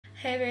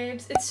Hey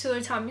babes, it's Tuller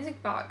Top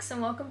Music Box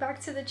and welcome back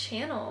to the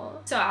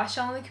channel. So I asked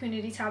y'all in the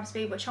community tabs,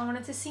 babe, what y'all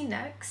wanted to see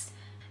next.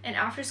 And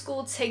After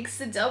School takes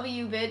the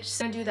W, bitch.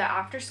 So I'm gonna do the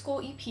After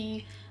School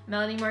EP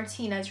Melanie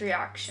Martinez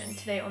reaction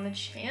today on the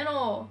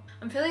channel.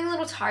 I'm feeling a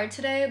little tired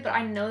today, but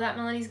I know that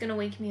Melanie's gonna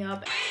wake me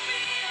up.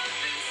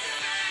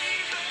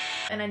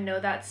 And I know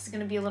that's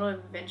gonna be a little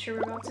adventure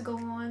we're about to go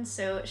on,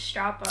 so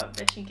strap up,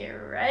 bitch, get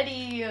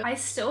ready. I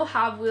still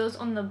have Wheels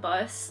on the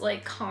Bus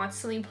like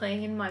constantly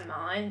playing in my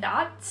mind.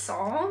 That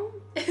song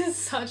is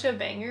such a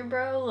banger,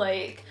 bro.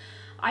 Like,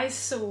 I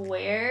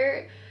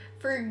swear,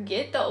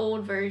 forget the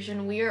old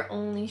version. We are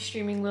only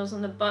streaming Wheels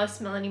on the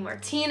Bus, Melanie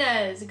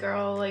Martinez,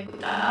 girl. Like, what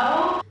the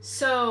hell?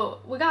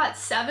 So we got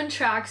 7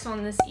 tracks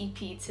on this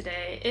EP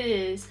today. It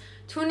is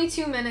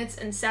 22 minutes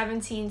and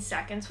 17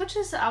 seconds, which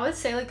is, I would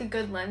say, like a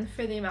good length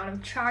for the amount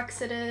of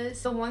tracks it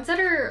is. The ones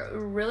that are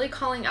really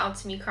calling out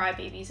to me,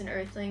 crybabies and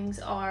earthlings,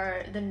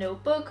 are The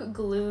Notebook,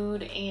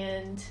 Glued,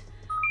 and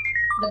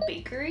The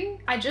Bakery.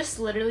 I just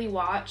literally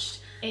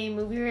watched a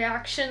movie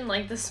reaction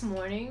like this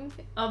morning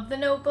of The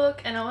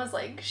Notebook and I was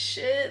like,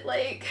 shit,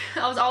 like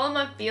I was all in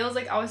my feels,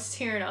 like I was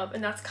tearing up,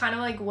 and that's kind of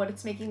like what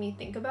it's making me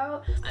think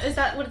about. Is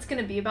that what it's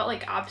gonna be about?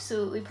 Like,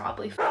 absolutely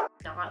probably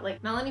not.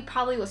 Like, Melanie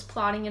probably was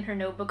plotting in her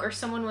notebook, or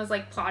someone was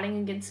like plotting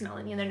against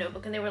Melanie in their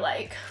notebook and they were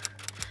like,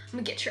 I'm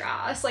gonna get your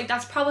ass. Like,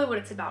 that's probably what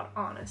it's about,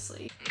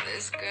 honestly.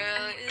 This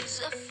girl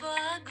is a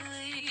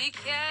fugly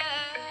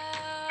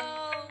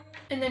cow.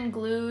 And then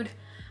Glued,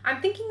 I'm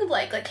thinking of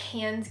like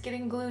hands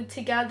getting glued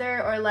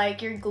together, or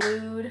like you're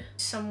glued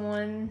to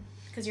someone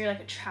because you're like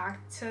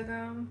attracted to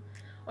them,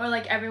 or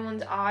like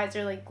everyone's eyes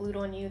are like glued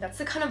on you. That's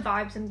the kind of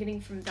vibes I'm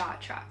getting from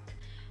that track.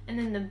 And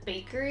then The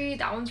Bakery,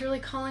 that one's really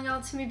calling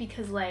out to me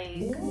because like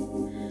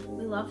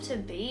we love to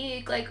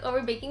bake. Like, are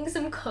we baking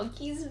some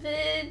cookies,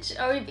 bitch?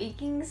 Are we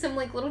baking some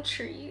like little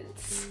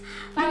treats?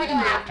 What are we doing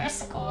after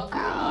school,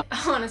 girl?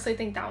 I honestly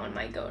think that one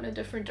might go in a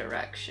different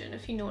direction,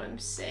 if you know what I'm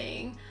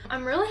saying.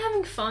 I'm really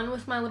having fun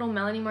with my little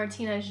Melanie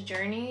Martinez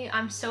journey.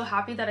 I'm so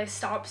happy that I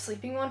stopped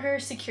sleeping on her,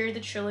 secured the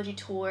trilogy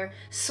tour,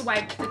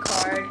 swiped the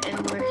card,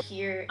 and we're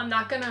here. I'm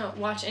not gonna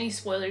watch any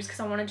spoilers because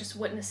I want to just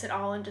witness it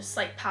all and just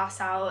like pass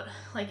out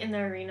like in the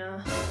arena.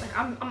 Like,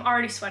 I'm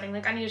already sweating.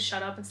 Like, I need to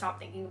shut up and stop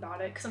thinking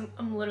about it because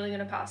I'm literally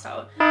gonna pass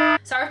out.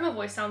 Sorry if my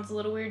voice sounds a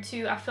little weird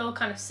too. I feel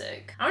kind of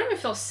sick. I don't even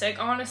feel sick,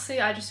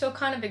 honestly. I just feel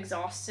kind of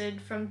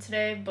exhausted from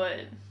today,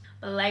 but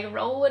like,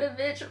 roll with it,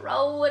 bitch.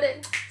 Roll with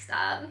it.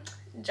 Stop,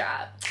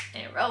 drop,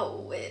 and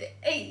roll with it.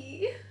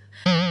 Ayy.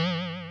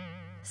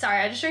 Sorry,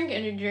 I just drank an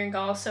energy drink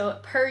also,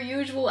 per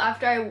usual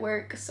after I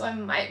work, so I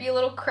might be a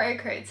little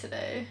cray-cray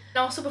today. And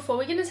also, before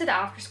we get into the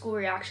after school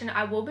reaction,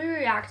 I will be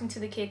reacting to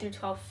the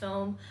K-12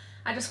 film.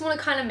 I just want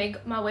to kind of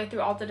make my way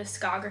through all the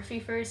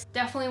discography first.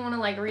 Definitely want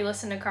to like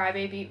re-listen to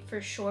Crybaby for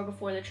sure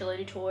before the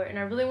trilogy tour, and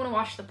I really want to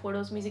watch the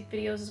Portals music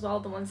videos as well,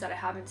 the ones that I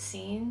haven't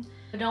seen.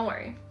 But don't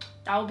worry,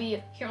 that will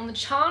be here on the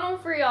channel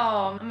for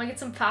y'all. I'm gonna get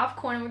some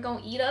popcorn and we're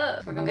gonna eat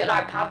up. We're gonna get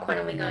our popcorn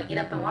and we're gonna eat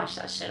up and watch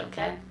that shit,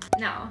 okay?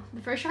 Now, the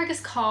first track is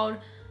called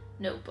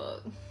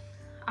Notebook.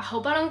 I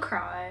hope I don't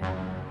cry.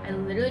 I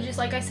literally just,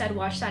 like I said,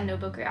 watched that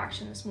Notebook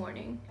reaction this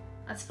morning.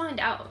 Let's find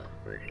out.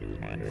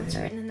 What's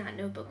written in that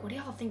notebook? What do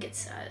y'all think it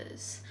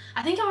says?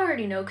 I think y'all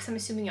already know because I'm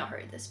assuming y'all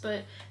heard this, but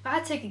if I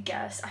had to take a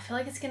guess, I feel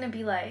like it's gonna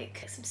be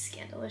like some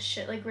scandalous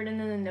shit like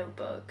written in the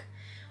notebook.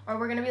 Or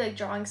we're gonna be like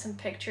drawing some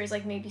pictures,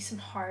 like maybe some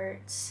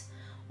hearts.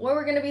 Or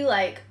we're gonna be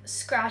like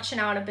scratching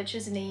out a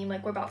bitch's name,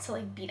 like we're about to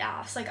like beat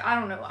ass. Like, I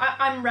don't know.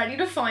 I'm ready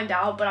to find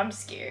out, but I'm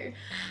scared.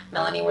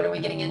 Melanie, what are we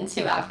getting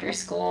into after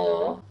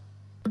school?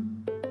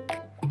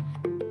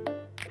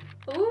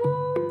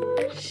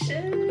 Ooh,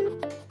 shit.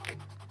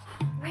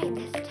 Write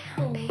this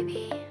down,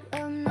 baby.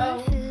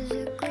 Oh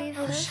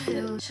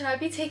shit. Should I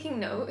be taking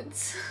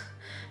notes?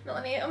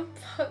 Melanie,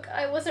 fuck,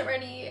 I wasn't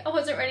ready.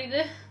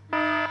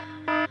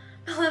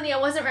 Melanie, I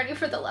wasn't ready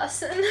for the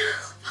lesson.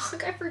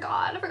 Fuck, I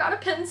forgot a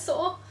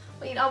pencil.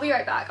 Wait, I'll be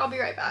right back.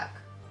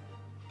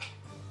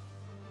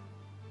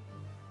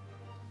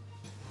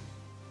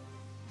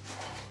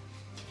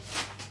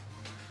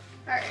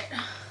 Alright.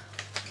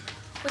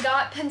 We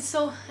got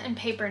pencil and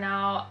paper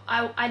now.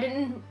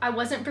 I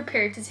wasn't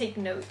prepared to take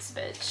notes,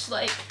 bitch.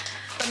 Like,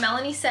 but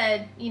Melanie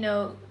said, you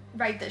know,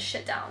 write this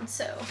shit down.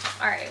 So,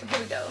 alright, here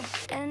we go.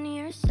 And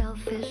you're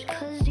selfish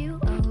cause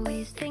you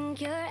always think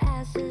your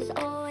ass is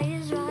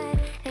always right.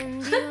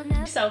 And you'll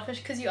never Selfish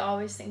because you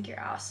always think your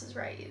ass is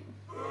right.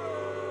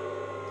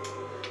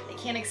 They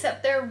can't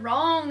accept they're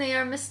wrong. They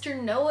are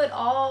Mr.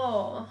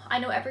 Know-It-All. I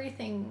know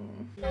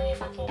everything. No, you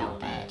fucking don't,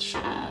 bitch.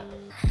 Shut up.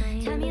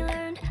 time you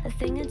learned a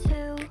thing or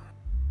two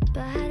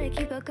about how to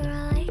keep a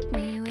girl like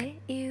me with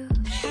you.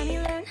 Time you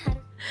learned how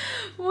to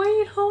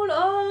Wait, hold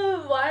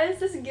up. Why is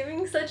this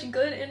giving such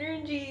good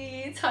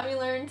energy? Tommy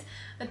learned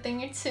a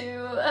thing or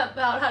two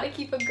about how to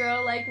keep a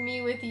girl like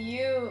me with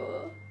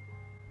you.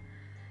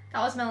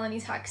 That was Melanie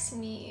texting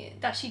me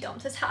that she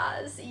dumped his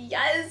Has.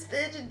 Yes,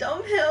 bitch,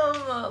 dump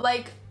him.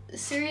 Like,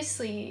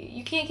 seriously,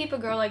 you can't keep a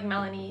girl like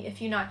Melanie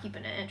if you're not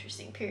keeping an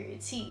interesting,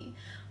 period. T.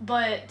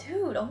 But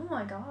dude, oh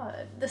my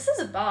god, this is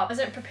a bop. I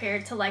wasn't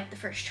prepared to like the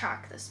first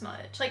track this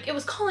much. Like, it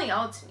was calling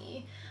out to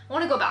me. I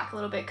want to go back a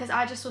little bit because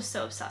I just was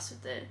so obsessed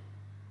with it.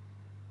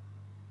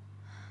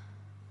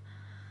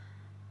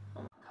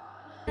 Oh my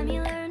god. And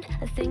you learned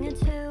a thing or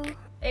two.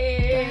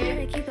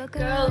 Hey,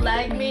 girl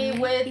like me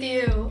with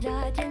you.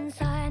 I didn't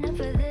sign up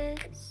for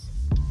this.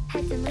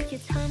 Had to make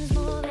your times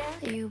more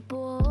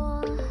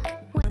valuable.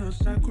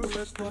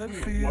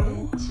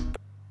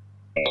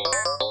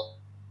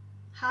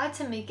 Had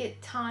to make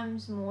it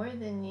times more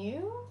than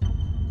you?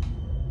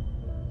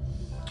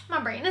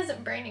 My brain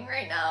isn't braining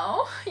right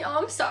now. Y'all,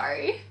 I'm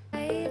sorry.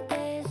 Write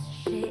this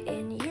shit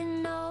in your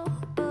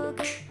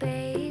notebook,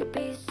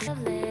 baby.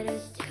 Love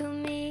letters to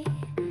me.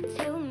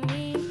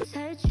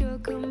 Touch your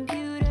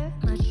computer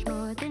much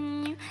more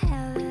than you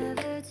have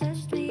ever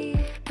touched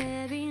me.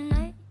 Every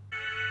night.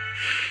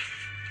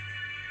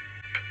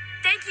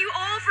 Thank you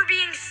all for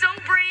being so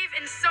brave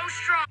and so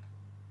strong.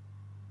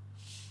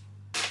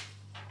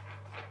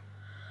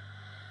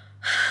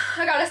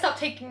 I gotta stop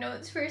taking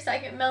notes for a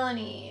second.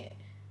 Melanie,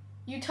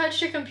 you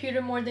touched your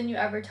computer more than you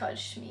ever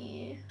touched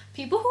me.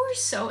 People who are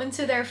so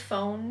into their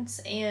phones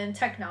and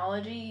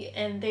technology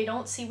and they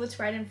don't see what's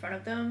right in front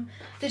of them.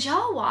 Did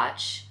y'all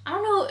watch? I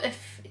don't know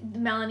if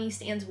Melanie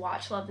stands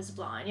watch Love is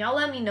Blind. Y'all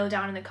let me know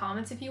down in the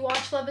comments if you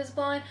watch Love is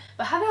Blind.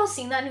 But have y'all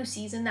seen that new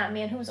season? That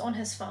man who's on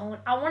his phone?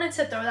 I wanted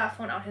to throw that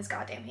phone out his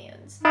goddamn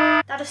hands.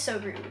 That is so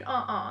rude.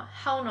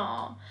 Hell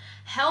no.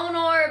 Hell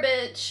no,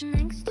 bitch.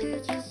 Next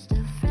to just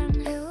a friend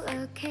who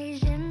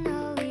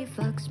occasionally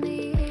fucks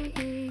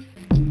me.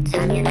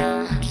 Time you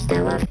know just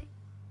how I feel.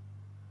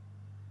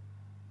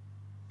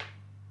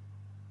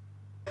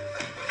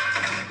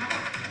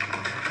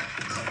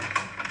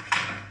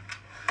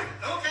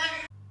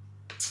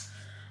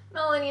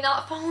 Melanie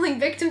not falling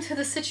victim to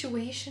the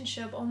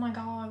situationship. Oh my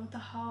god, what the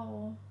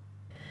hell?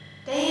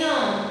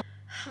 Damn.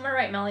 I'm gonna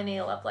write Melanie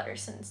a love letter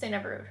since they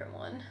never wrote her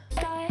one.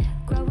 Start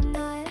growing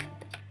up.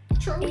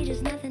 True. Age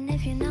is nothing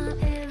if you're not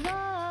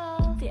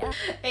evolved. Yeah.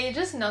 Age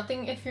is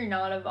nothing if you're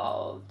not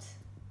evolved.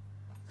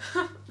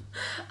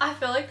 I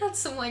feel like that's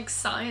some like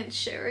science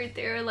shit right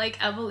there,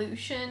 like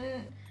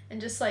evolution and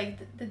just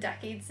like the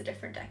decades, the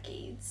different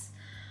decades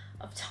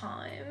of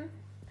time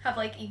have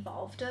like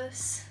evolved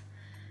us,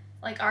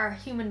 like our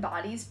human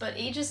bodies. But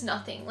age is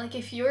nothing. Like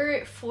if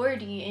you're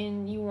 40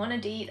 and you want to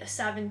date a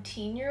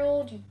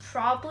 17-year-old, you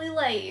probably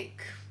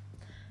like,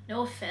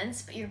 no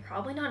offense, but you're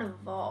probably not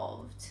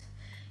evolved.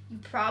 You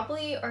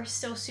probably are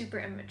still super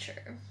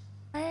immature.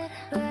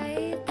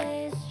 Write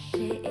this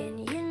shit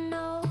in your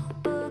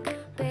notebook,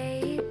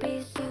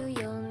 baby, so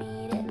you'll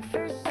need it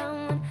for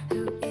someone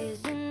who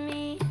isn't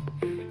me.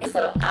 This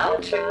little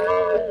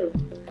outro.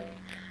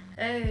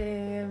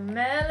 Hey,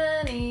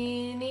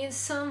 Melanie needs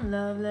some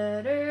love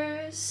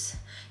letters.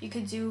 You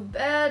could do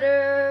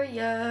better,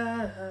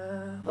 yeah.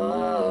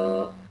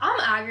 Oh. I'm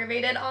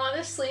aggravated,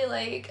 honestly.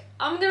 Like,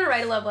 I'm gonna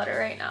write a love letter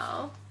right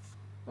now.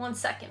 1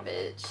 second,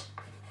 bitch.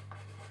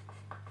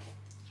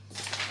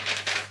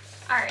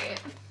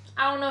 Alright.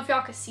 I don't know if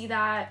y'all could see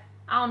that.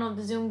 I don't know if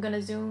the Zoom gonna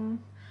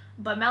zoom.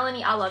 But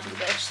Melanie, I love you,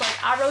 bitch.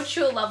 Like, I wrote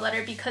you a love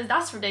letter because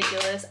that's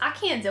ridiculous. I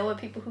can't deal with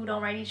people who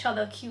don't write each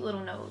other cute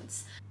little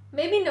notes.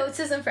 Maybe notes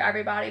isn't for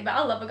everybody, but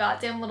I love a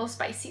goddamn little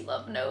spicy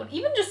love note.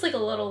 Even just like a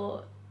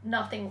little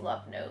nothing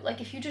love note. Like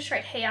if you just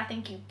write, hey, I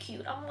think you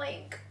cute, I'm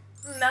like,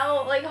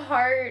 melt, like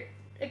heart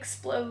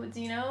explodes,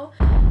 you know?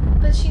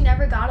 But she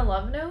never got a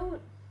love note.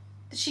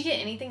 Did she get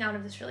anything out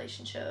of this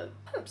relationship?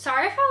 I'm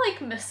sorry if I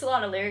like missed a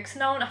lot of lyrics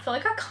now, and I feel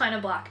like I kind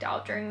of blacked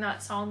out during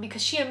that song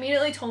because she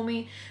immediately told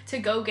me to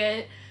go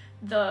get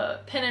the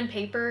pen and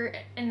paper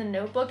in the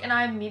notebook, and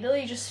I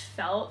immediately just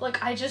felt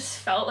like I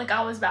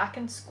was back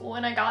in school,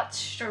 and I got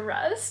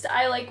stressed.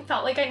 I like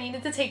felt like I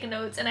needed to take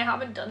notes, and I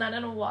haven't done that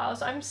in a while,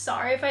 so I'm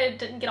sorry if I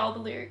didn't get all the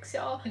lyrics,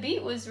 y'all. The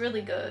beat was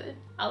really good.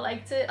 I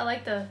liked it. I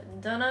liked the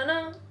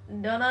da-na-na,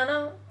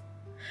 da-na-na,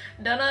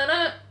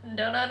 da-na-na,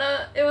 da-na-na.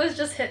 It was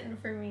just hitting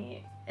for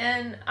me.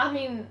 And I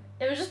mean,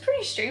 it was just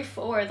pretty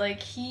straightforward.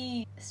 Like,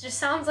 he just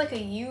sounds like a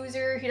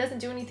user. He doesn't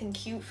do anything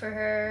cute for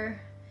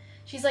her.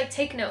 She's like,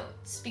 take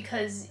notes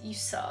because you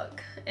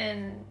suck.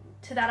 And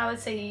to that I would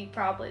say he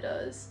probably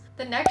does.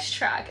 The next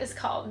track is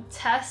called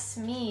Test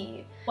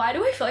Me. Why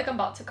do I feel like I'm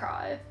about to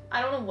cry?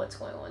 I don't know what's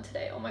going on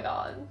today. Oh my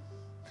god.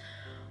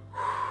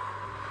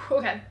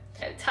 Okay,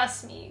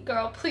 test me.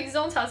 Girl, please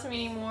don't test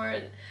me anymore.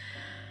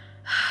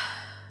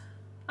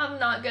 I'm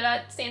not good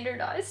at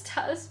standardized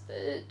tests,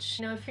 bitch.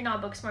 You know, if you're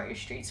not book smart, you're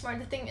street smart.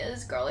 The thing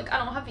is, girl, like, I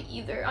don't have it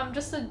either. I'm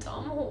just a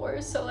dumb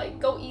whore, so, like,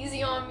 go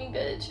easy on me,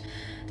 bitch.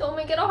 Don't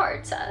make it a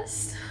hard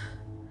test.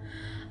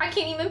 I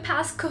can't even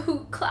pass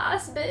Kahoot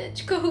class,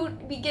 bitch.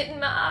 Kahoot be getting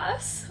my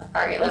ass.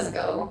 Alright, let's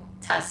go.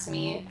 Test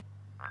me.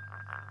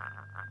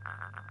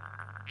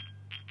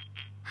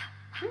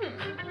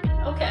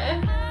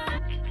 Okay.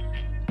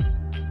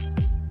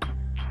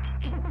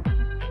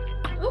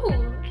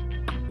 Ooh.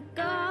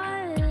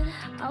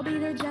 I'll be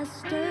the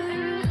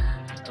jester.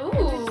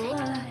 Ooh.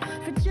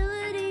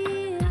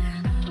 Fragility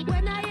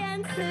when I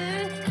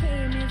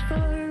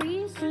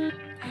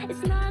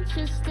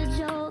just a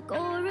joke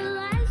or a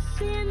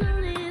lesson to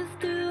live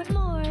through.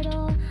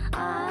 Mortal,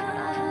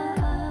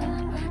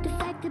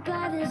 defected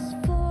by this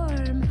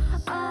form.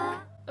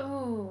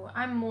 Ooh,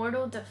 I'm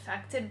mortal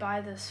defected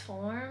by this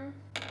form.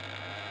 Oh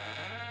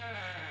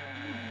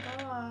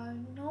my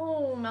god,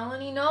 no,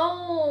 Melanie,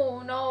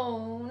 no,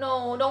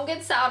 don't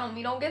get sad on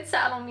me, don't get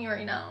sad on me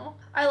right now.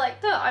 I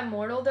like the I'm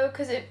mortal though,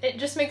 because it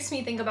just makes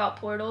me think about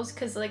portals,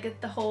 because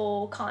like the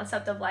whole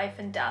concept of life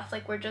and death,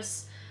 like we're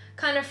just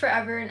kind of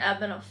forever in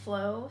ebb and a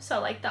flow. So I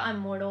like the I'm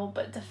mortal,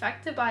 but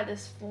defected by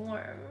this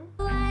form.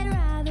 I'd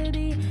rather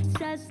be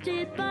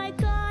tested by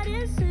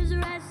goddesses,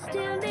 rest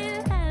in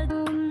their head,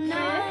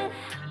 not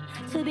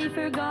to be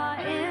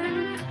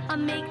forgotten. I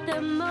make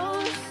the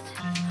most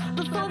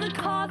before the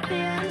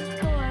coffin.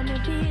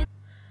 Gonna be.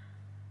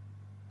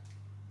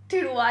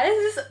 Dude, why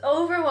is this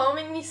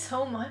overwhelming me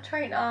so much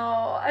right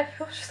now? I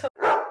feel so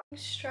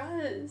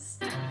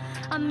stressed.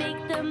 I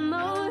make the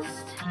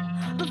most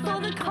before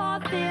the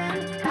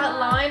coffin. That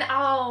line,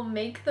 I'll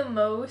make the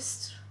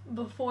most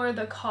before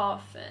the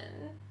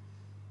coffin.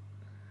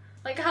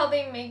 Like how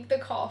they make the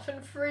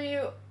coffin for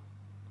you.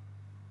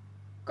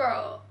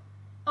 Girl,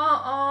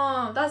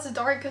 that's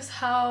dark as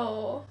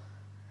hell.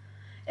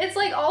 It's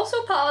like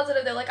also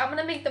positive. They're like, I'm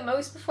gonna make the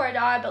most before I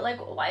die, but like,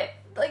 why?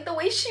 Like the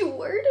way she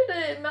worded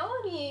it,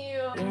 Melanie.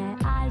 Yeah,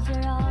 eyes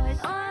are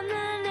always on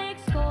the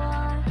next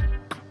goal.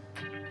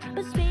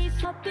 But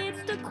space up,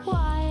 it's the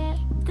quiet,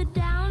 the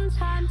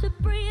downtime to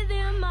breathe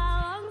in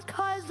my lungs,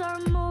 cause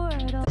I'm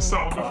mortal.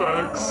 Sound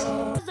effects.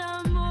 Cause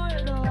I'm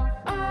mortal.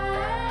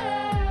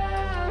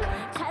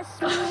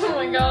 Test me. Oh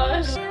my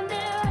gosh. In their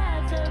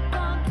heads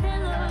upon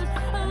pillows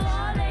of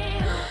all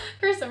they.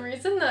 For some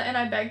reason, the and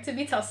I beg to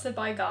be tested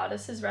by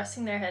goddesses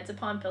resting their heads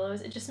upon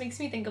pillows, it just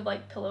makes me think of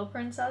like Pillow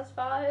Princess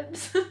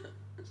vibes.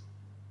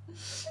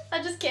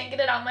 I just can't get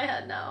it out of my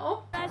head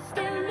now. Rest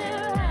in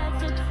their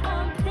heads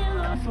upon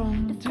pillows. If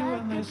I'm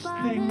doing this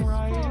thing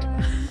right.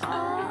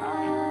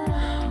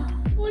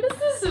 What is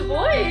this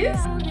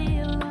voice?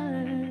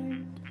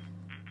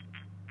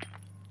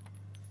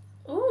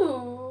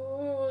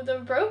 Ooh, the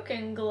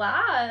broken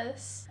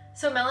glass.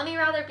 So Melanie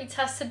rather be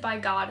tested by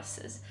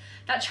goddesses.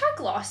 That track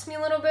lost me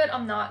a little bit,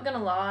 I'm not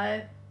gonna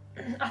lie.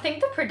 I think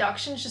the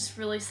production's just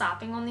really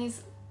slapping on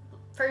these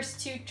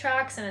first two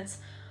tracks, and it's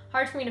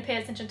hard for me to pay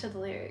attention to the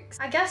lyrics.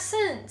 I guess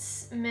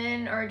since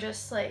men are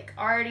just like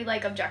already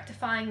like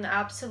objectifying the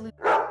absolute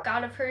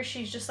out of her,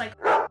 she's just like,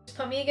 just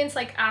put me against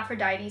like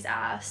Aphrodite's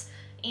ass,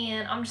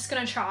 and I'm just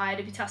gonna try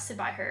to be tested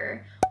by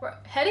her. We're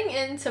heading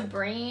into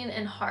brain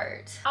and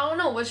heart. I don't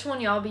know which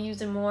one y'all be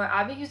using more.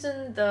 I be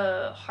using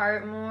the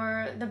heart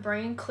more. The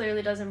brain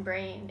clearly doesn't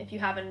brain, if you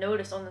haven't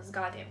noticed on this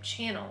goddamn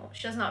channel.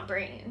 She does not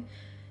brain.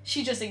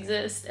 She just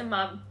exists in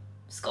my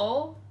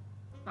skull,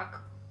 my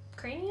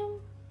cranium.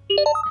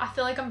 I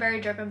feel like I'm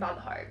very driven by the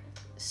heart.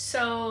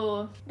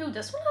 So, dude,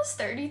 this one has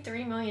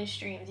 33 million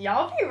streams.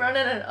 Y'all be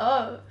running it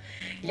up.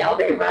 Y'all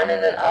be running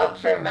it up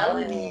for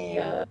Melanie.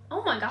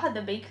 Oh my god,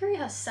 the bakery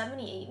has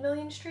 78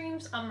 million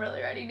streams. I'm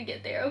really ready to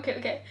get there.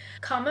 Okay.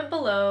 Comment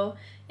below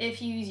if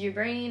you use your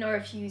brain or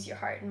if you use your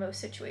heart in most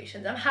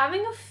situations. I'm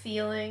having a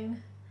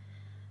feeling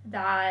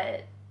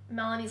that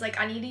Melanie's like,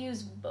 I need to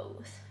use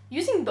both.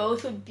 Using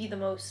both would be the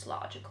most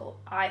logical,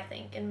 I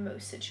think, in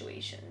most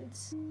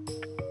situations.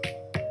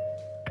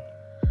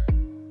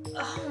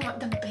 Oh my,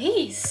 the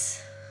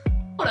bass.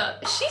 Hold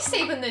up, she's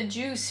saving the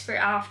juice for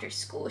after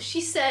school.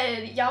 She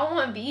said, y'all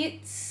want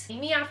beats?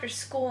 Meet me after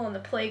school on the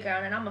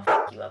playground and I'ma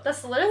fuck you up.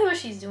 That's literally what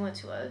she's doing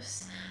to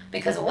us.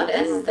 Because what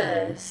is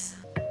this?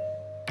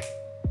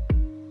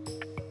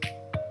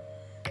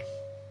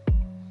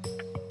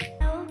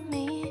 Help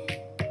me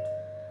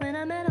when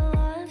I'm at a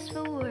loss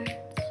for words.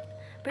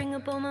 Bring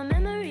up all my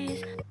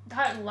memories.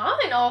 That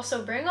line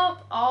also, bring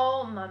up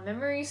all my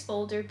memories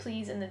folder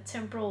please in the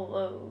temporal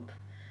lobe.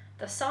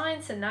 The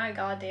science in that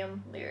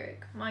goddamn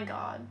lyric, my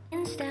god.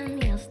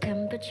 Instant meals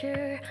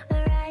temperature,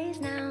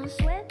 arise now.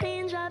 Sweat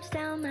bean drops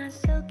down my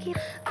silky.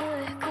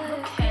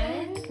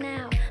 Cook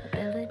now.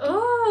 Ability.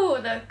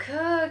 Oh, the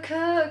cook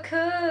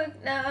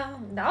now.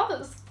 That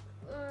was,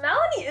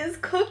 Melanie is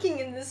cooking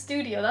in the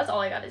studio. That's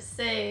all I gotta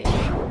say.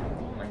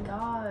 Oh my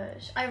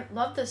gosh. I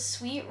love the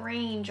sweet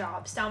rain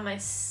drops down my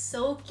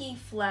silky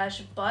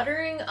flesh,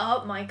 buttering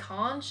up my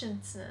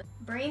consciousness.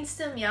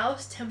 Brainstem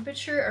yells,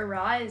 temperature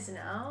arise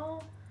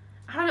now.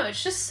 I don't know,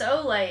 it's just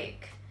so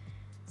like,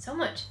 so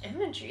much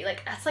imagery.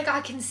 Like, that's like,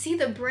 I can see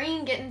the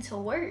brain getting to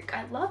work.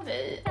 I love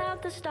it.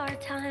 Out the start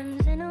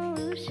times an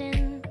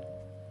illusion.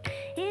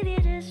 If you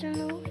just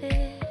remove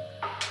it.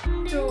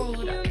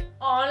 Dude,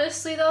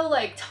 honestly though,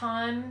 like,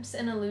 time's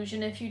an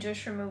illusion if you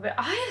just remove it.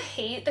 I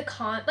hate the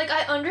like,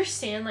 I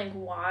understand like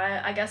why,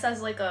 I guess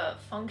as like a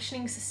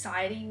functioning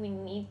society we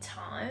need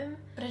time,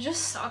 but it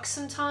just sucks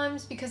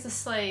sometimes because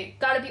it's like,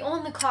 gotta be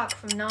on the clock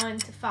from 9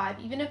 to 5,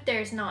 even if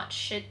there's not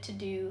shit to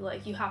do,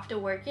 like you have to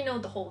work, you know,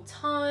 the whole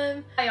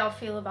time. How y'all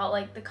feel about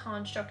like the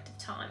construct of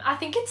time? I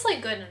think it's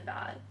like good and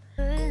bad.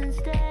 Couldn't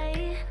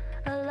stay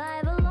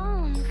alive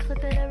alone.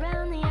 Flip it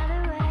around the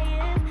other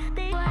way if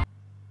they.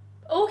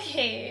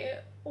 Okay,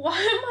 Why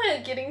am I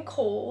getting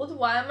cold?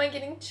 Why am I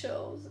getting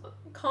chills?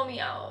 Call me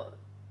out.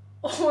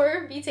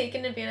 Or be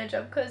taken advantage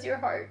of because your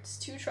heart's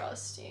too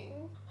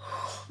trusting.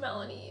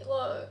 Melanie,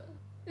 look.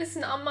 It's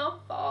not my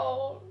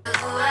fault.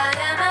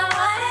 Forever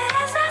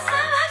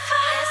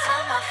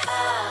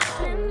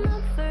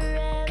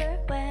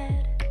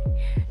wed.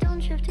 Don't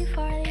drift too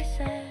far, they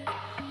said.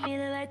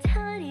 Neither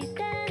vitality,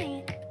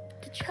 Danny,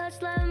 to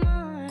trust love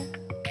more.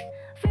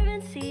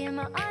 Fervency in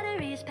my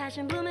arteries,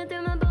 passion blooming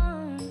through my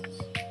bones.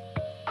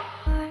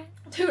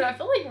 Dude, I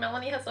feel like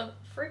Melanie has a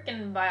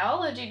freaking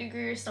biology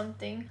degree or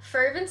something.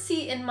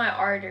 Fervency in my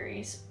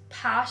arteries,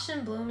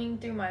 passion blooming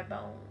through my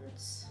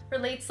bones.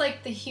 Relates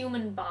like the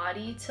human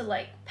body to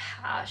like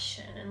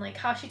passion, and like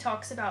how she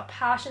talks about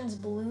passions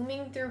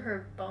blooming through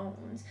her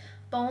bones.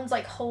 Bones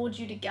like hold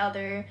you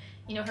together,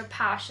 you know, her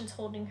passion's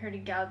holding her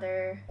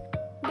together.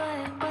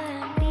 But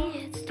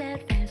be it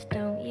steadfast,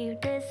 don't you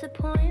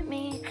disappoint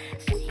me.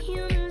 Some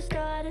humans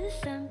start to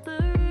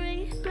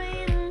separate,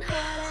 bleeding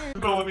heart.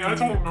 Melanie, I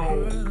don't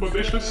know, but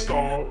they should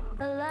stop.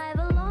 Alive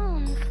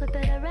alone, flip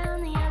it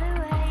around the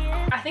other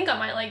way. I think I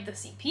might like the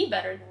EP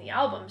better than the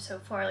album so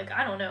far. Like,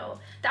 I don't know.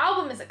 The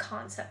album is a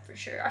concept for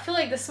sure. I feel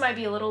like this might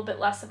be a little bit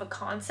less of a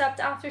concept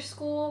after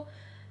school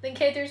than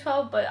K through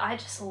 12, but I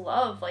just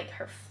love like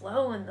her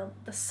flow and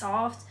the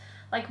soft,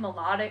 like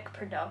melodic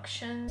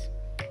productions.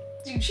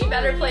 Dude, she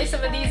better play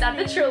some of these at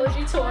the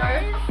trilogy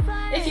tour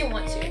if you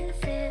want to.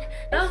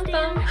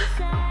 Bum.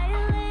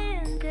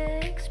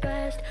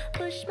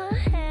 Push my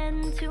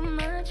hand to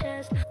my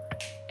chest.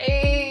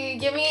 Hey,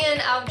 give me an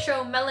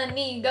outro,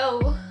 Melanie,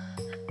 go.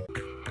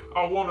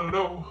 I wanna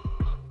know.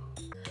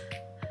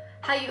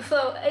 How you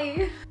flow,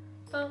 ayy.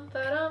 Bum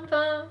ba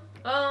bum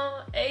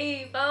bum,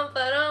 ayy, bum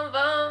ba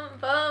bum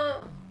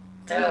bum.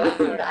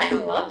 Dude, I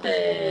love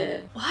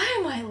it. Why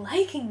am I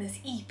liking this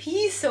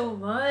EP so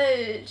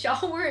much?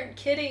 Y'all weren't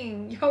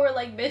kidding. Y'all were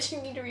like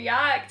bitching me to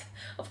react.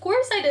 Of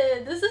course I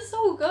did. This is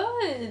so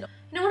good.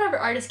 You know, whenever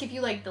artists give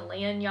you like the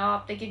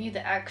lanyard, they give you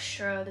the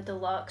extra, the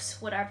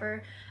deluxe,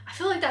 whatever. I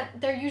feel like that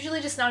they're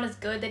usually just not as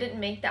good. They didn't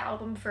make the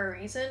album for a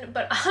reason,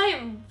 but I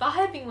am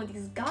vibing with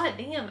these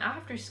goddamn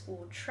after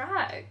school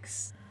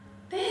tracks.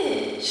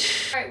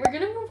 Bitch. Alright, we're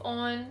gonna move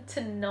on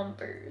to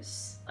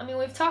numbers. I mean,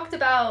 we've talked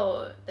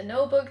about the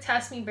notebook,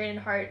 test me, brain and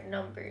heart,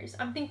 numbers.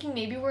 I'm thinking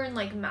maybe we're in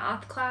like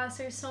math class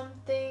or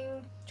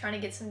something, trying to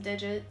get some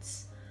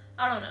digits.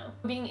 I don't know.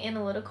 Being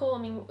analytical, I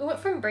mean, we went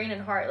from brain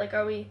and heart. Like,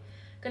 are we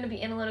gonna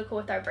be analytical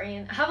with our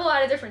brain? I have a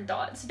lot of different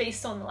thoughts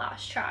based on the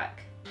last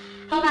track.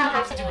 Hey, I don't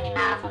have to do any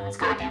math on this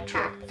goddamn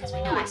track because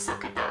we know I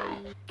suck at that.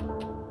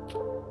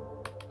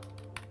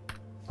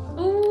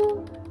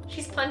 Ooh,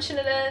 she's punching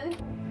it in.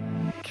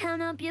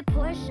 Count up your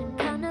portion,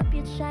 count up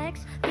your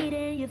checks.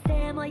 Feeding your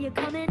fam while you're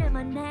coming in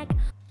my neck.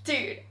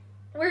 Dude,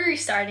 we're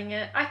restarting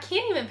it. I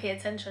can't even pay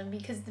attention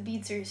because the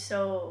beats are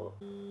so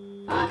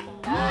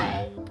Fucking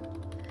good.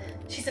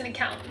 She's an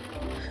accountant.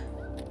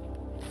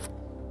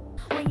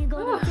 When you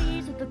go to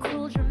freeze with the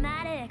cool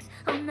dramatics,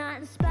 I'm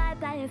not inspired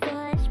by your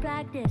foolish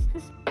practice.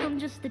 I'm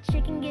just the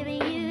chicken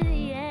giving you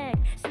the egg.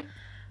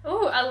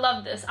 Oh, I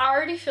love this. I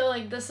already feel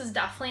like this is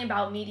definitely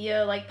about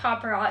media, like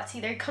paparazzi.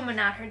 They're coming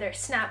at her. They're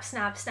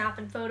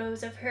snapping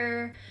photos of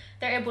her.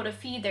 They're able to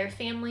feed their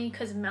family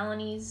because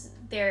Melanie's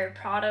their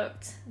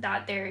product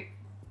that they're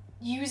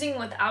using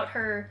without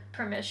her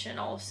permission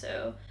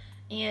also.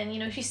 And, you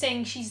know, she's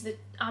saying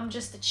I'm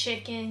just the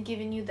chicken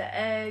giving you the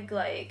egg.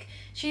 Like,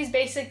 she's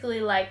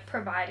basically, like,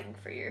 providing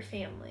for your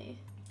family.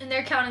 And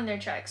they're counting their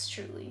checks,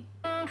 truly.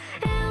 It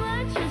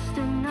was just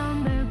a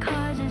number,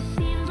 'cause it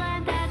seems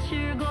like that's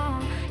your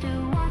goal,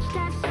 to watch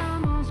that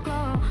someone's grow.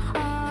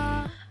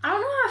 I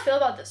don't know how I feel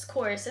about this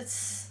chorus.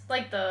 It's,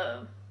 like,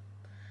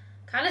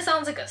 kind of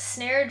sounds like a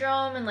snare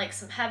drum and, like,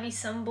 some heavy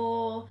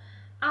cymbal.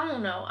 I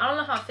don't know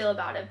how I feel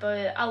about it,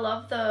 but I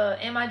love the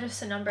am I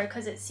just a number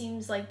because it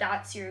seems like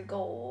that's your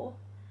goal.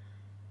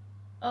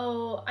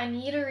 Oh, I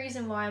need a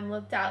reason why I'm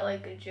looked at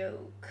like a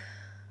joke.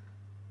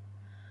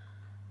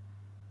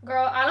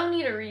 Girl, I don't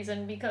need a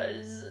reason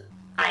because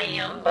I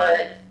am,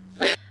 but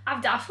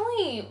I've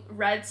definitely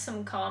read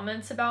some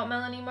comments about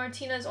Melanie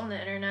Martinez on the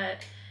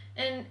internet,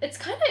 and it's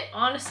kind of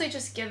honestly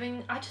just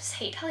giving, I just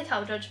hate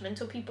how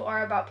judgmental people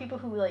are about people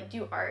who like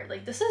do art.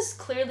 Like, this is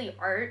clearly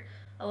art,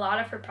 a lot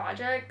of her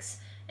projects.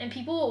 And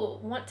people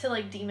want to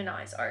like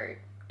demonize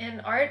art,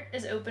 and art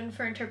is open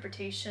for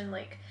interpretation.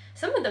 Like,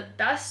 some of the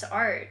best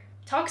art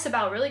talks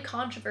about really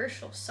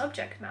controversial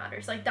subject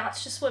matters. Like,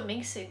 that's just what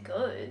makes it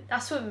good.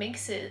 That's what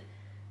makes it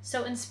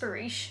so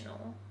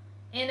inspirational.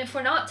 And if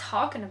we're not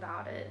talking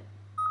about it,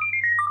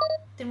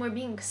 then we're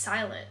being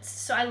silenced.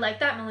 So I like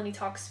that Melanie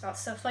talks about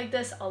stuff like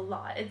this a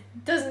lot. It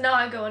does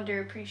not go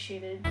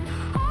underappreciated.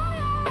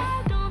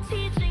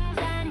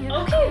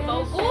 Okay,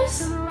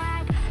 vocals.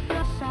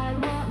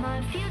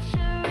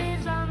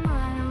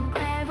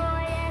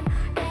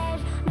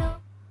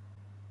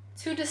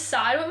 To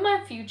decide what my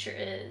future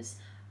is,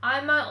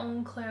 I'm my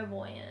own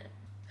clairvoyant.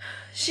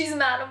 She's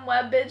Madam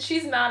Web, bitch.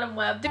 She's Madam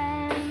Web.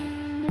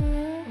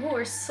 Ooh,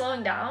 we're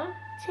slowing down.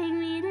 Take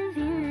me to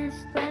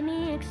Venus, let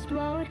me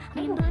explode.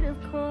 But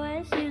of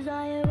course, use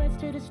all your words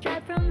to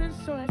distract from the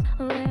source.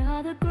 Where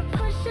all the group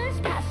pushes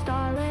past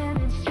our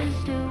limits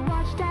just to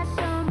watch that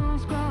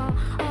summers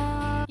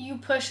grow. You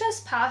push us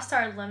past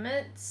our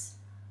limits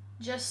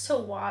just to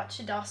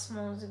watch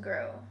decimals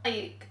grow.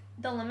 Like,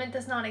 the limit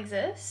does not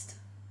exist?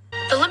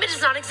 The limit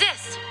does not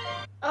exist.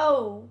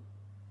 Oh,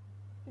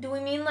 do we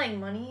mean like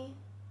money?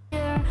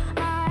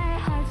 My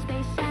heart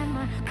space and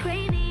my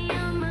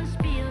cranium must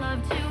be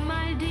love to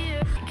my dear.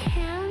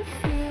 Can't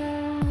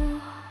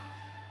feel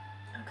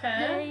Okay.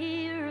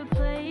 they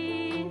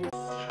replace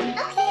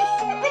Okay,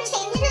 we're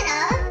changing it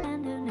up.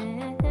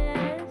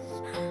 tenderness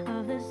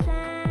of the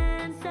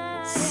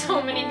senses.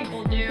 So many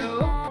people do.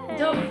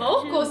 The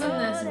vocals in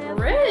this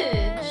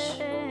bridge.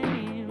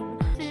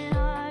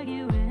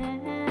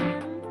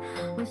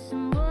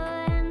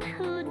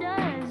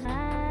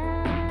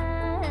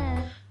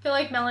 I feel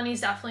like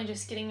Melanie's definitely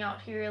just getting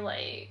out here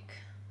like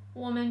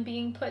woman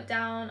being put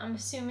down. I'm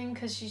assuming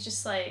because she's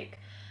just like,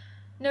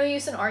 no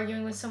use in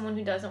arguing with someone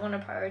who doesn't want to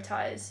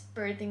prioritize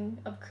birthing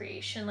of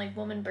creation. Like,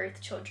 women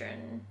birth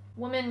children,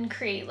 women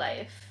create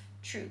life,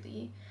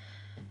 truly.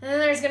 And then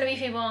there's gonna be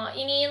people,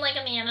 you need like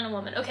a man and a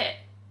woman. Okay,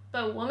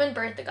 but woman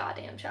birth the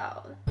goddamn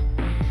child.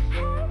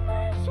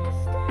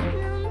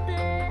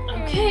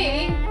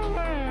 Okay.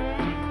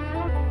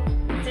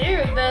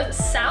 Dude, the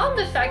sound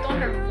effect on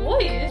her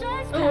voice.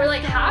 Oh, we're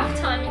like half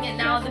timing it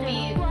now, the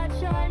beat.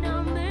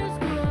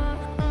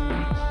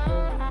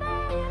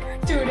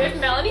 Dude, if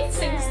Melanie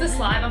sings this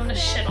live, I'm gonna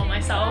shit on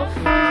myself.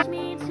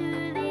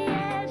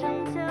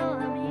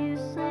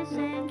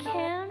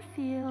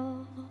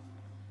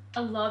 I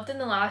loved in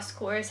the last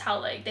chorus how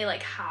like they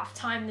like half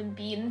time the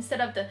beat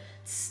instead of the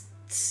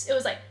it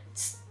was like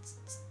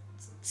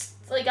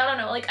like, I don't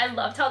know, like I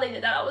loved how they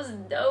did that. That was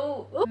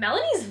dope.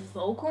 Melanie's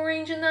vocal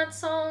range in that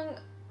song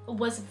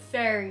was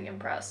very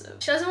impressive.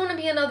 She doesn't want to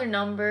be another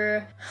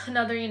number,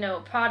 another, you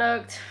know,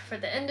 product for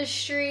the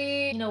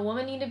industry. You know,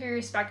 women need to be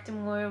respected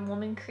more.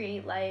 Women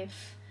create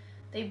life.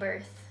 They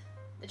birth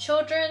the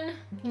children.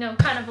 You know,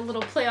 kind of a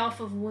little play off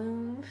of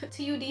womb.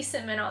 To you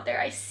decent men out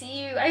there, I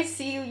see you. I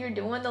see you. You're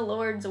doing the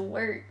Lord's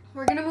work.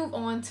 We're gonna move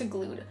on to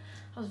Glued.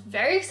 I was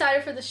very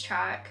excited for this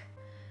track.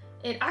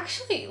 It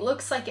actually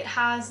looks like it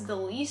has the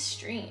least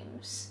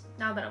streams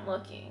now that I'm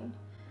looking.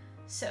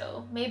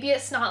 So maybe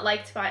it's not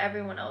liked by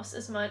everyone else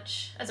as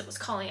much as it was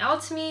calling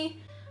out to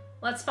me.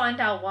 Let's find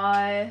out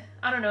why.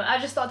 I don't know, I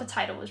just thought the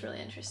title was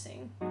really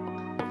interesting.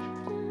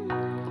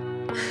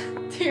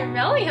 Dude,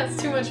 Melanie has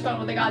too much fun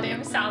with the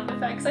goddamn sound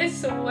effects, I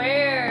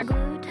swear.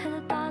 Glued to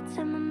the thoughts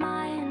in my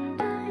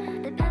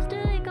mind. The past do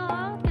like a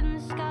hawk in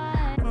the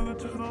sky. Further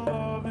to the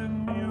love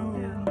in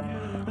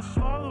you. It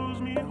swallows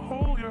me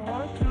whole, your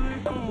heart till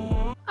it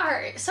goes.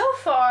 Alright, so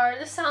far,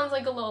 this sounds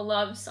like a little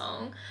love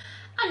song.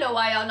 I know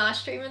why y'all not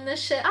streaming this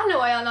shit. I know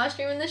why y'all not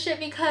streaming this shit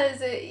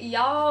because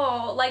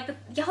y'all like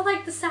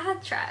the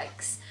sad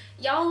tracks.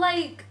 Y'all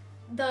like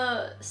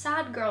the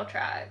sad girl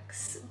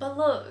tracks. But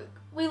look,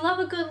 we love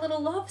a good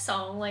little love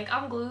song. Like,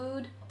 I'm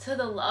glued to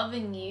the love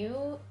in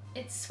you.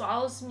 It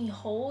swallows me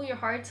whole, you're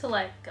hard to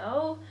let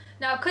go.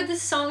 Now, could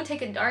this song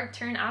take a dark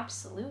turn?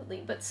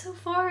 Absolutely. But so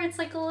far, it's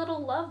like a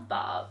little love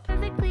bop.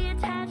 Perfectly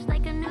attached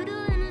like a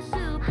noodle in a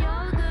soup.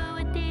 Y'all go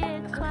with the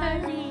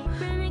XYZ.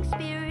 Different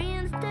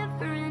experience,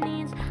 different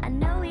needs. I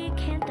know we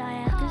can't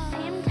die at the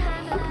same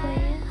time, but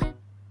please.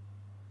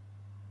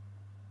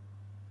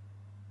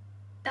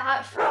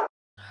 That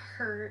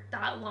hurt,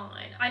 that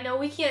line. I know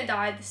we can't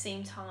die at the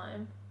same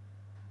time,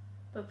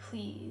 but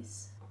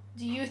please,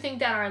 do you think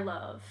that our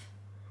love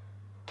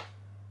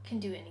can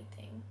do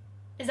anything?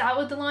 Is that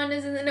what the line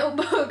is in the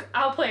notebook?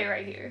 I'll play it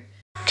right here.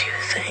 Do you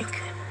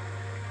think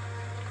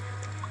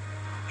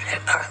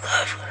that our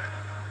love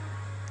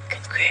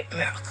can create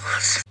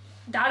miracles?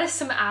 That is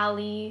some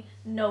Ali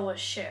Noah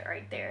shit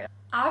right there.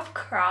 I've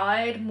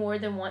cried more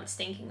than once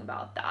thinking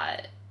about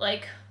that.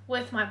 Like,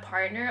 with my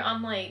partner,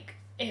 I'm like,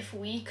 if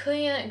we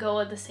couldn't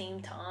go at the same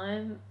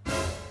time,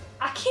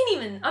 I can't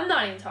even, I'm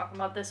not even talking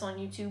about this on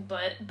YouTube,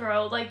 but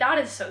bro, like, that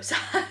is so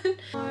sad.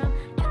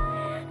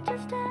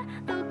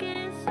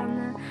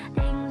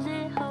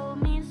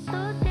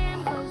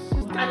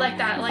 I like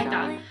that, I like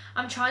that.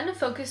 I'm trying to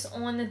focus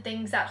on the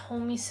things that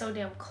hold me so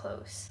damn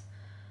close.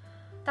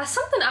 That's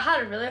something I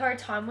had a really hard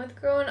time with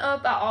growing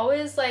up. I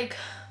always, like,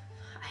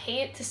 I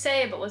hate to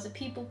say it, but was a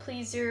people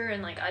pleaser,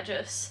 and like, I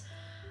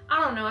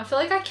don't know, I feel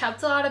like I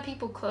kept a lot of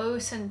people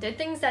close and did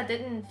things that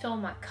didn't fill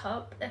my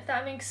cup, if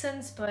that makes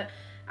sense. But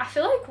I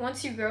feel like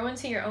once you grow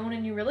into your own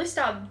and you really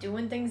stop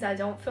doing things that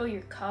don't fill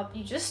your cup,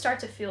 you just start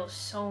to feel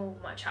so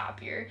much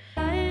happier.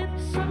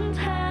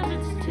 Sometimes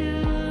it's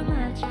too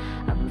much.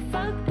 I'm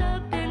fucked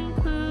up and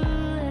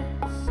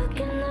clueless. Stuck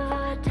in the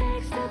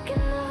vortex, stuck in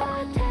the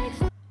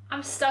vortex.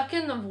 I'm stuck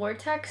in the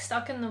vortex,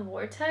 stuck in the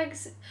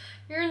vortex.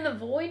 You're in the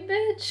void,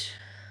 bitch.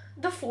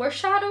 The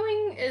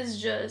foreshadowing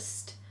is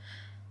just,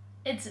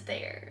 it's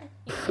there.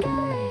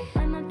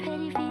 When my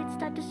petty feet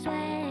start to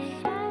sway,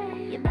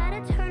 you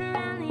better turn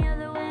around the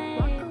other way.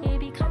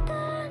 Baby, cut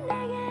the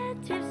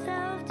negative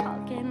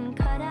self-talk and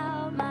cut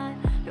out my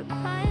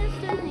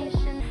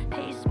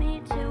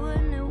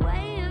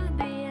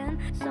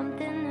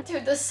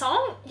the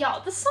song,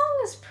 y'all, this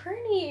song is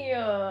pretty,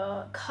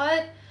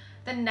 cut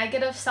the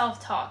negative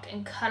self-talk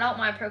and cut out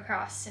my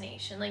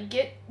procrastination. Like,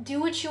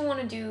 do what you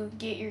want to do,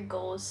 get your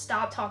goals,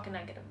 stop talking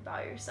negative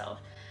about yourself.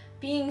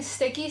 Being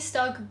sticky,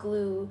 stuck,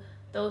 glue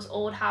those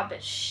old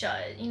habits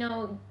shut. You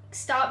know,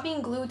 stop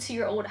being glued to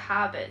your old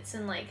habits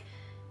and like,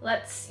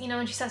 let's, you know,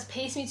 and she says,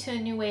 pace me to a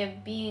new way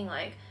of being.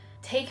 Like,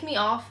 take me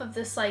off of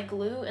this like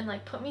glue and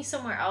like put me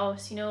somewhere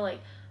else, you know,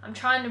 like I'm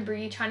trying to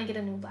breathe, trying to get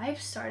a new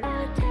life started.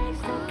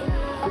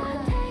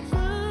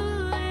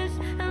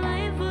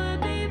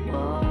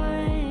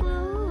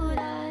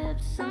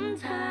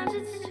 Sometimes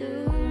it's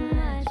too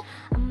much.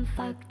 I'm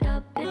fucked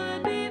up, it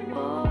would be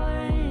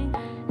boring.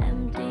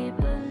 Empty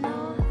but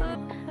no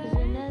hope. Is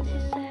it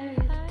necessary?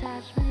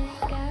 Attachment is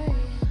scary.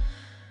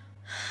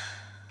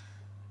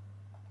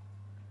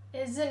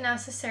 Is it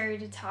necessary?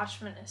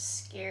 Detachment is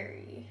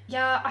scary.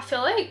 Yeah, I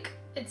feel like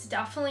it's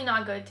definitely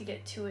not good to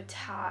get too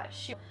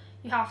attached.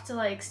 You have to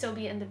like still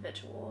be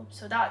individual.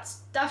 So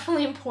that's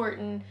definitely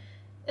important,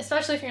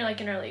 especially if you're like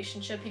in a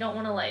relationship. You don't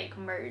want to like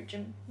merge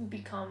and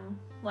become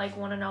like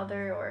one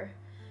another, or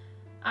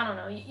I don't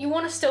know. You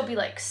want to still be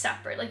like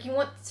separate. Like you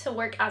want to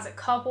work as a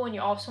couple and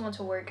you also want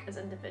to work as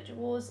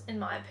individuals, in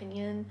my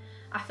opinion.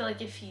 I feel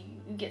like if you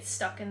get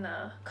stuck in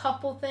the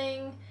couple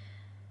thing,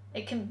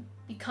 it can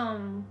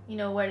become, you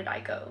know, where did I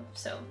go?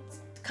 So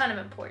it's kind of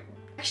important.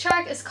 Next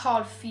track is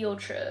called Field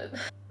Trip.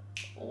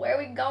 Where are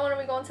we going? Are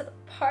we going to the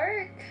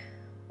park?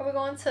 Are we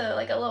going to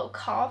like a little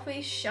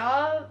coffee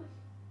shop?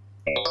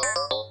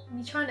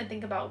 I'm trying to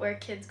think about where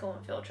kids go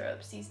on field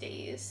trips these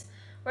days.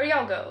 Where do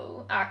y'all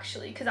go,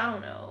 actually? Because I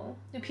don't know.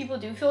 Do people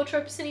do field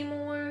trips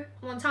anymore?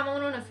 One time I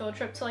went on a field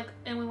trip to like,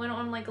 and we went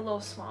on like a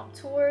little swamp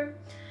tour,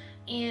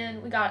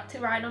 and we got to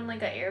ride on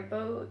like an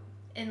airboat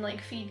and like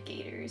feed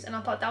gators, and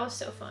I thought that was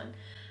so fun.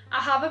 I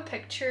have a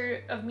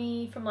picture of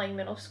me from like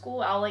middle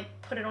school. I'll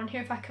like put it on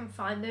here if I can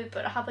find it,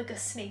 but I have like a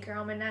snake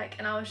around my neck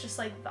and I was just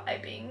like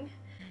vibing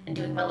And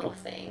doing my little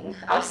thing.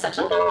 I was such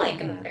a little like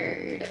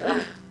nerd.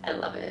 Ugh, I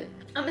love it.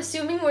 I'm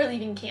assuming we're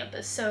leaving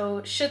campus,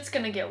 so shit's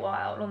gonna get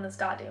wild on this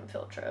goddamn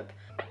field trip.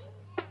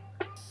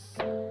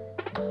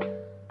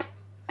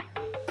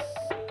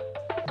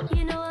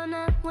 You know I'm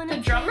not one The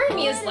of drummer in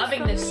me is those loving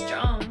from this you.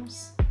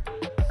 drums.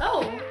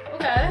 Oh,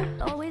 okay.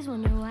 Always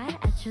wonder why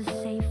I just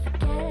say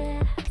forget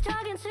it.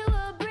 Talking to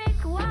a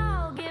brick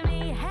wall, give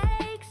me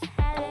headaches.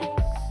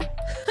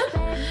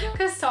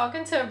 Because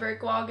talking to a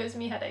brick wall gives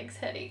me headaches.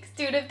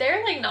 Dude, if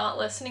they're like not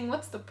listening,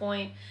 what's the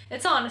point?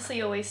 It's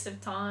honestly a waste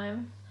of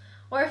time.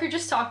 Or if you're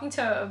just talking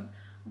to a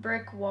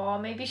brick wall,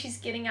 maybe she's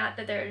getting at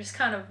that they're just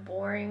kind of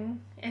boring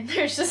and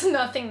there's just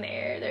nothing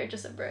there. They're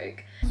just a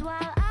brick.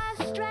 While I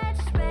stretch,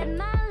 spread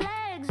my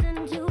legs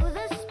and do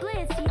the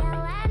splits,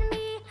 yell at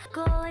me,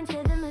 go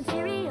into the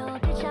material.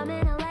 Bitch, I'm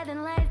in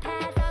 11 life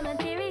path, I'm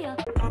material.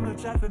 I'm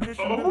the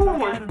definition of Oh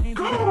my vitamin D.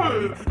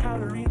 God.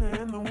 Katarina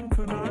in the womb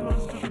for 9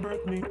 months to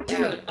birth me.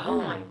 Dude, oh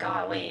my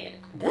god, wait.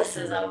 This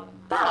is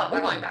about...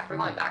 We're going back,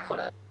 hold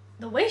up.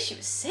 The way she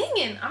was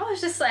singing, I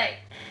was just like,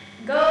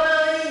 go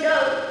Melanie, go,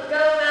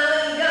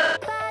 Melanie, go.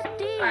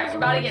 Alright, we're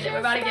about to get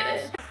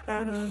it.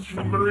 Energy.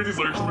 I'm gonna read these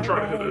lyrics and try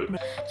to hit it.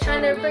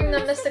 Trying to bring the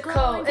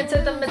mystical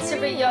into the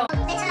material.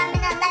 Bitch, I'm in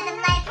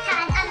 11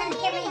 lifetimes, I'm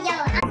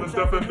imperial. I'm the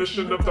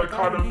definition of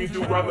dichotomy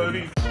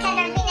duality.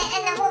 Katarina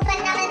in the womb for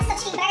 9 months till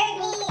she birthed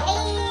me.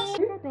 Ayy.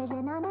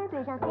 Vision on her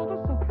bridge, I'll take a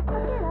shit.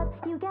 Fuck it up,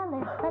 you get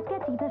lit. Let's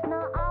get deep, if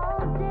not,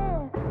 I'll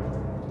dip.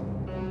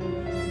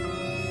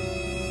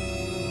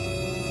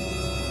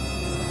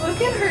 Look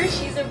at her,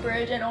 she's a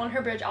bridge, and on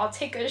her bridge, I'll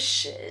take a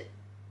shit.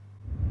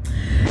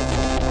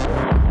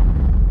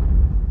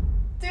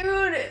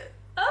 Dude,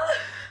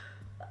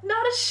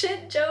 not a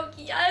shit joke.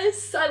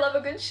 Yes, I love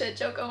a good shit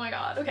joke. Oh my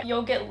god. Okay,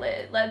 you'll get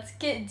lit. Let's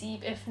get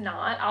deep. If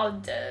not, I'll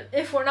dip.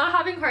 If we're not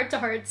having heart to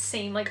heart,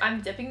 same. Like, I'm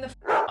dipping the f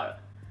out.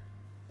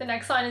 The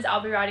next line is,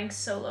 I'll be riding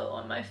solo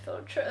on my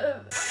field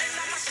trip.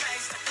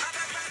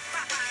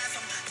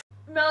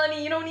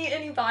 Melanie, you don't need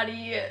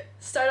anybody.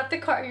 Start up the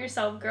car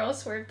yourself, girl.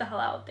 Swerve the hell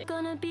out there.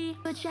 Gonna be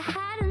what you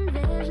had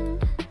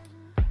envisioned.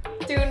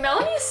 Dude,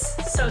 Melanie's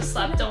so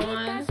slept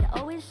on. You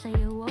always say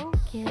you're woke,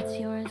 it's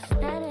your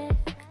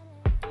aesthetic.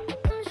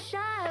 I'm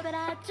shy, but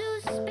I do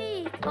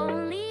speak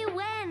only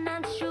when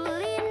I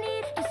truly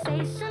need to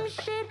say some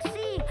shit.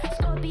 See,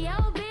 Scorpio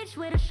bitch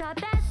with a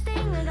sharp ass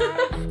thing. I got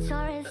a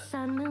Taurus,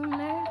 Sun, Moon,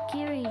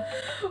 Mercury.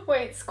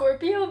 Wait,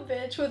 Scorpio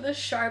bitch with a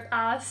sharp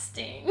ass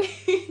sting.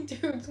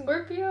 Dude,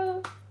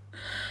 Scorpio.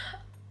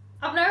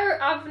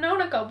 I've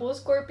known a couple of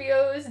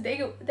Scorpios.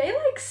 They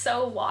like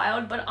so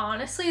wild, but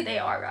honestly they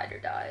are ride or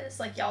dies.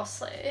 Like, y'all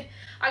slay.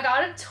 I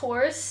got a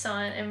Taurus,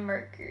 Sun, and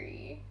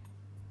Mercury.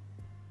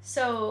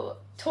 So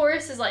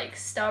Taurus is like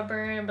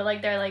stubborn, but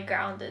like they're like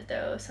grounded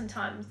though.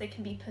 Sometimes they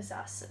can be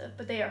possessive,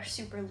 but they are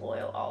super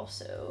loyal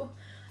also.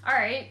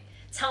 Alright,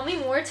 tell me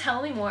more.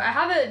 I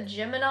have a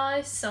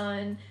Gemini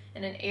Sun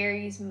and an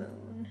Aries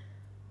Moon.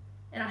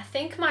 And I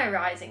think my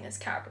rising is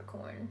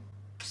Capricorn.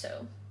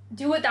 So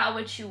do with that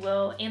what you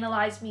will.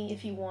 Analyze me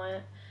if you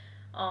want.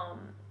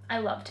 I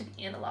love to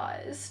be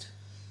analyzed.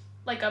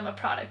 like I'm a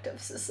product of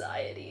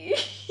society.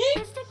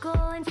 Just to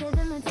go into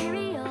the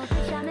material,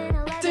 bitch, I'm in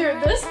a leather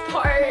Dude, this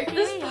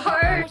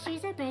part.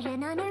 She's a bitch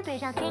and on her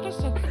bitch, I'll take a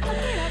shit. Fuck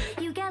it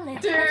up, you get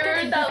lit. Dude,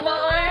 that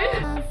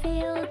line. On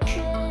field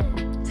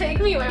trip.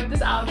 Take me away with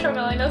this outro,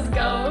 Melanie. Let's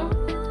go.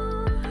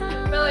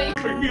 Melanie.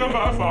 Take me on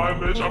my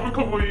 5, bitch. I'ma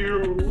come with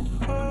you.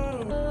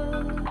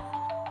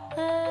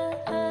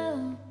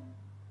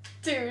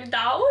 Dude,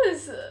 that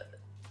was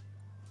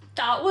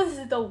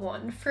the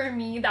one for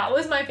me. That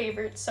was my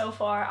favorite so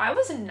far. I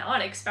was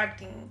not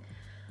expecting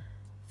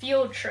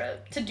Field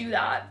Trip to do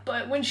that,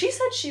 but when she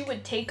said she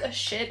would take a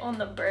shit on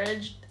the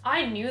bridge,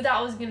 I knew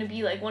that was gonna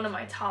be like one of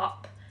my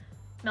top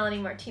Melanie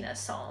Martinez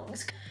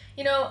songs.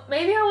 You know,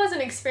 maybe I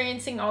wasn't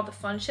experiencing all the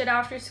fun shit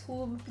after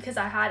school because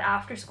I had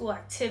after school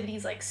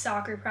activities like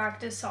soccer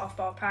practice,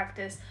 softball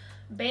practice,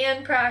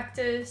 band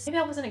practice. Maybe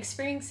I wasn't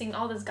experiencing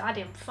all this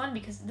goddamn fun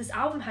because this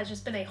album has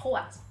just been a whole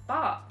ass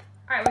bop.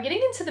 Alright, we're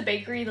getting into The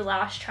Bakery, the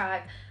last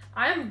track.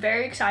 I'm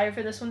very excited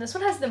for this one. This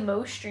one has the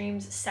most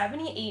streams,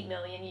 78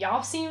 million.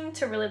 Y'all seem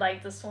to really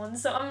like this one,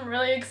 so I'm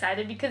really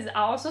excited because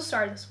I also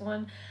started this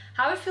one.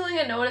 I have a feeling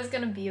I know what it's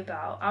gonna be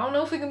about. I don't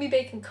know if we're gonna be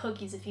baking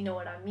cookies, if you know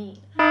what I mean.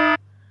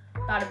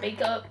 About to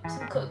bake up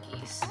some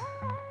cookies.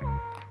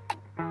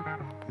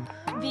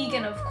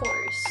 Vegan, of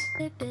course.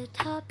 Flip it,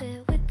 top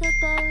it with the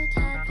bow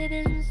tie, flip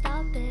it and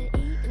stop it,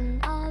 eating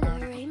all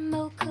the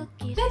rainbow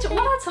cookies. Bitch,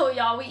 what I told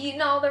y'all, we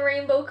eating all the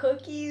rainbow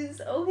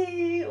cookies.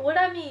 Okay, what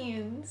that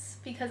means?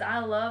 Because I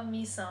love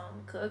me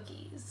some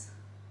cookies.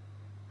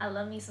 I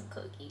love me some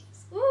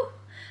cookies. Ooh,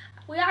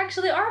 we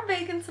actually are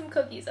baking some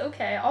cookies.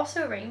 Okay,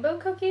 also rainbow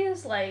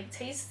cookies, like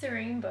taste the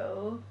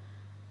rainbow.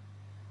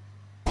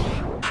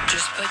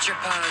 Just put your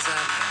paws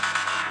up.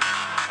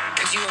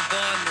 Cause you were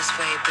born this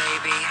way,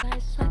 baby.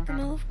 Let's like to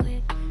move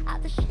quick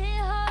out the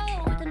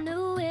shithole with a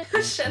new whip.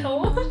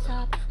 Shithole. On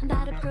top, I'm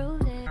about to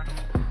prove it.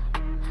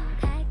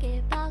 Pack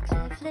it, box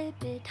it,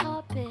 flip it,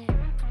 top it.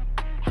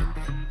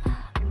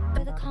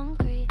 With the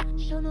concrete,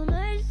 show no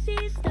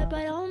mercy, step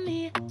right on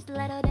me.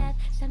 Stiletto death,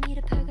 send me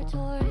to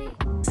purgatory.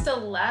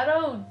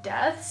 Stiletto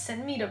death,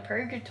 send me to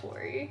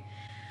purgatory.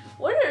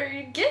 What are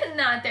you getting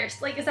at there?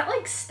 Like, is that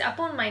like step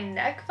on my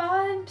neck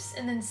vibes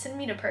and then send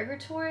me to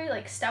purgatory?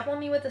 Like step on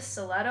me with a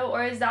stiletto?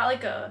 Or is that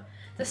like the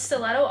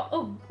stiletto?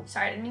 Oh,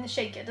 sorry, I didn't mean to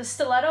shake it. Does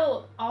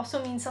stiletto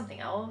also mean something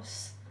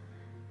else?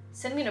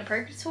 Send me to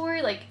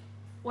purgatory? Like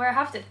where I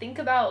have to think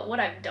about what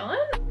I've done?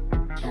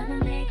 Trying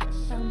to make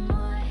some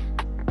more.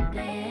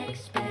 They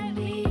expect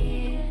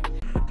me.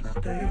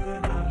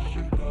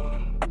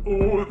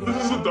 Oh,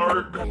 this is a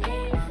dark.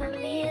 For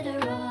me to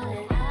roll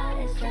it out,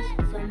 it's just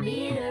for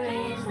me to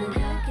raise the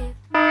bucket.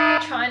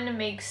 Trying to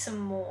make some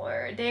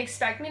more. They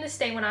expect me to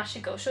stay when I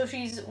should go. So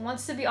she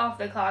wants to be off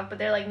the clock, but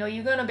they're like, no,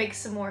 you're gonna bake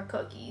some more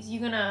cookies.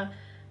 You're gonna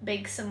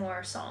bake some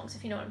more songs,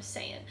 if you know what I'm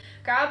saying.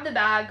 Grab the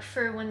bag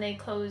for when they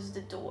close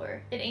the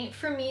door. It ain't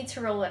for me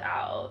to roll it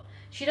out.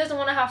 She doesn't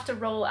want to have to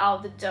roll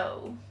out the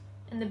dough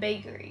in the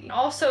bakery.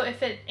 Also,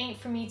 if it ain't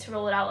for me to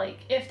roll it out, like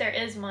if there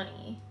is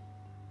money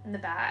in the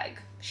bag,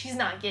 she's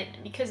not getting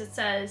it because it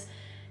says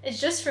it's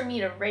just for me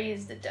to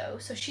raise the dough.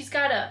 So she's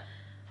gotta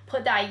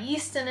put that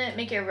yeast in it,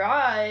 make it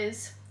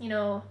rise, you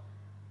know,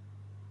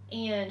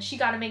 and she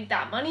gotta make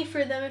that money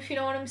for them, if you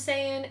know what I'm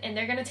saying, and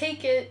they're gonna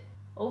take it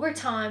over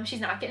time.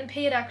 She's not getting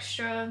paid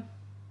extra.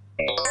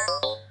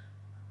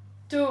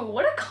 Dude,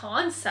 what a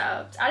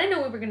concept. I didn't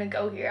know we were gonna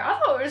go here. I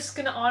thought we were just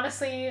gonna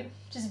honestly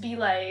just be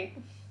like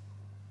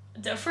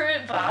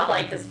different, but I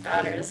like this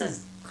better. This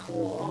is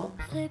cool.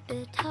 Flip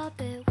it,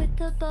 top it with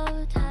the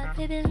bow tie,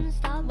 flip it and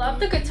stop Love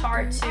the it.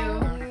 guitar too.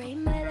 All the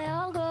rain where they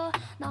all go,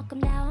 knock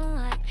 'em down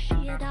like she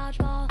a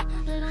dodgeball.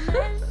 Little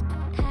mess,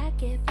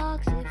 pack it,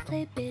 box it,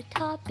 flip it,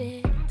 top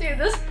it. Dude,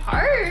 this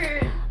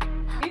part.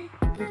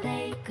 The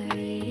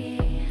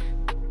bakery,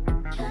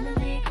 trying to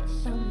make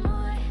some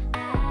more.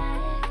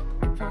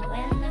 For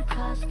when I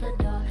cross the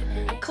door.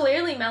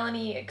 Clearly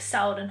Melanie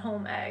excelled in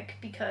home ec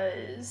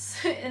because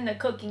in the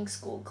cooking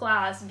school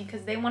class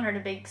because they want her to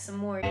bake some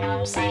more, you know what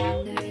I'm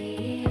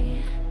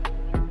saying?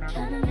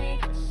 Trying to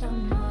make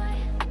some more.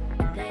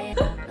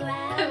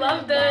 I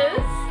love this.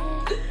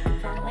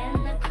 For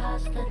when I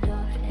cross the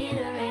door, need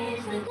to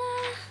raise the.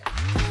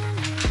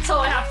 That's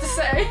all I have to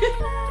say.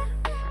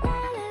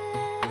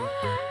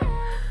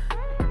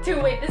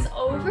 Dude, wait, this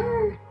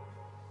over?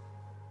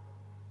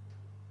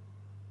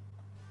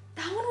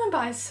 That one went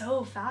by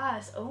so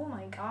fast. Oh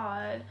my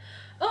god.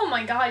 Oh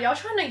my god, y'all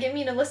trying to get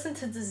me to listen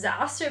to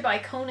Disaster by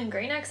Conan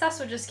Gray next? That's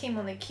what just came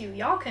on the queue.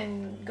 Y'all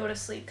can go to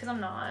sleep because I'm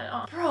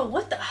not. Bro,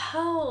 what the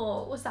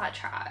hell was that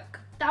track?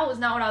 That was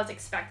not what I was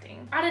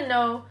expecting. I didn't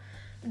know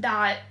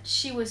that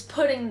she was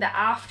putting the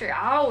after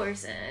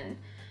hours in.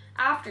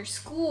 After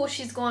school,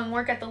 she's going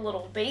work at the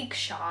little bake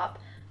shop,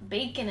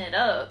 baking it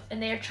up,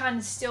 and they're trying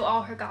to steal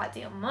all her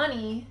goddamn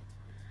money.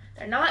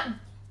 They're not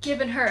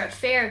giving her a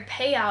fair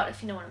payout,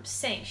 if you know what I'm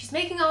saying. She's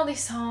making all these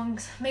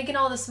songs, making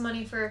all this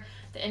money for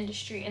the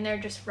industry, and they're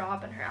just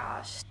robbing her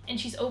ass. And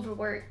she's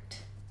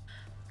overworked.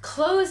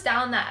 Close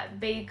down that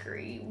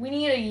bakery. We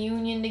need a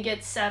union to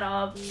get set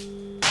up.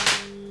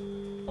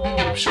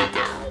 Shut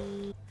down.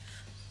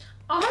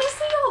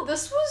 Honestly, y'all,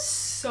 this was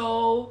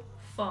so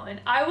fun.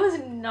 I was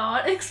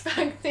not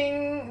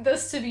expecting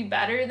this to be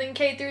better than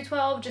K through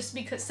 12 just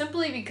because,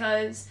 simply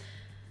because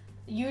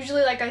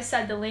usually, like I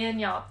said, the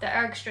lanyard, the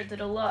extra, the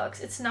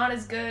deluxe, it's not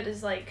as good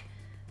as like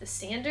the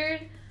standard.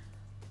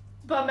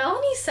 But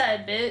Melanie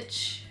said,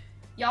 bitch,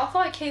 y'all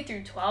thought K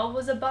through 12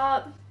 was a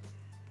bop?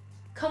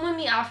 Come with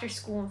me after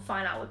school and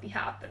find out what be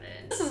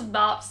happening. This is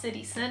Bop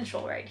City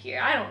Central right here.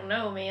 I don't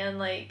know, man.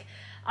 Like,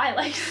 I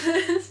like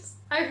this.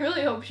 I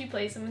really hope she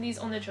plays some of these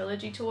on the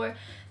trilogy tour.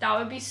 That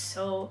would be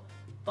so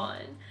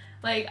fun.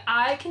 Like,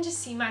 I can just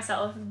see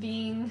myself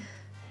being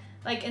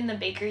like in the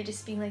bakery,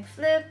 just being like,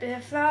 flip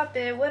it, flop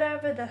it,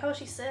 whatever the hell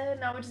she said.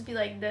 And I would just be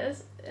like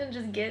this and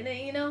just getting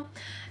it, you know?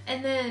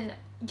 And then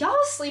y'all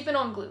sleeping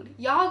on Glued.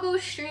 Y'all go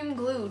stream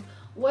Glued.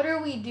 What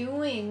are we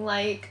doing?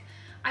 Like,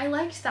 I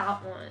liked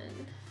that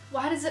one.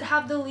 Why does it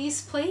have the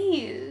least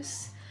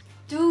plays?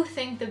 Do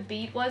think the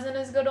beat wasn't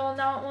as good on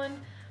that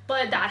one.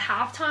 But that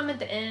halftime at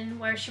the end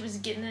where she was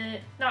getting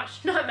it, not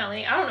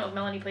Melanie, I don't know if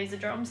Melanie plays the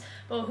drums,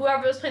 but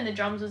whoever was playing the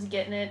drums was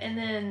getting it. And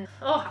then,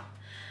 oh,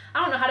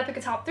 I don't know how to pick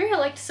a top 3. I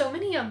liked so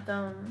many of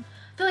them.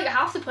 I feel like I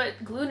have to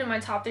put Glued in my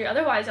top 3,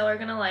 otherwise y'all are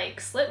gonna like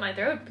slit my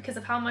throat because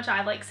of how much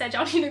I like said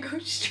y'all need to go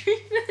stream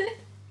it.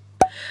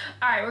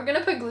 Alright, we're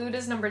gonna put Glued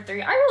as number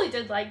 3. I really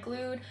did like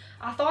Glued.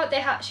 I thought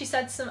I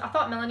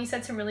thought Melanie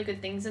said some really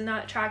good things in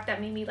that track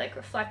that made me like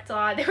reflect a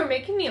lot. They were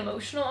making me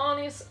emotional,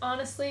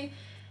 honestly.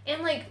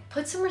 And like,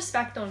 put some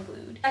respect on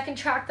Glued. Second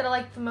track that I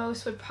liked the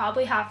most would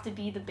probably have to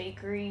be The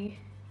Bakery.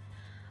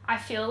 I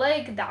feel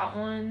like that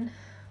one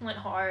went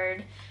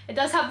hard. It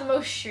does have the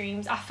most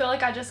streams. I feel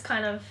like I just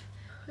kind of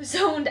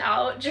zoned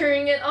out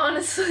during it,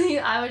 honestly.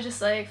 I was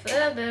just like,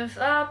 flip it,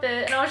 flop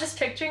it. And I was just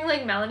picturing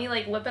like Melanie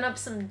like whipping up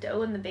some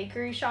dough in the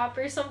bakery shop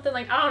or something.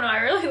 Like, I don't know, I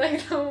really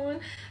liked that one.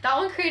 That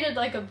one created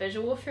like a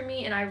visual for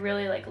me and I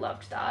really like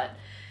loved that.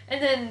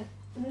 And then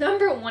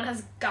number 1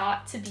 has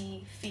got to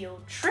be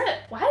Field Trip.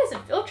 Why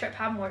doesn't Field Trip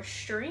have more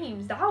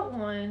streams? That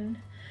one,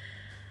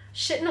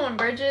 Shitting on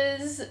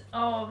Bridges,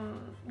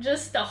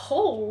 just the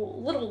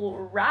whole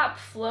little rap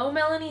flow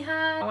Melanie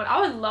had. I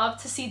would love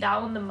to see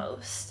that one the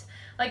most.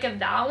 Like, if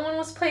that one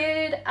was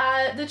played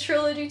at the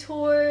trilogy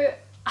tour,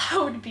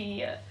 I would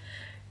be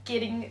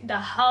getting the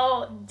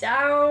hell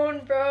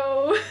down,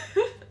 bro.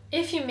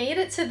 If you made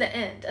it to the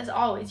end, as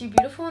always, you're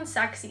beautiful and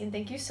sexy, and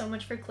thank you so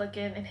much for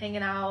clicking and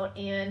hanging out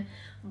and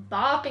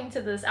bopping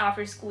to this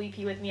after school EP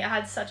with me. I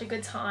had such a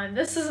good time.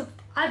 This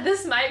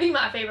might be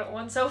my favorite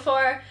one so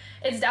far.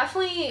 It's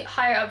definitely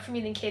higher up for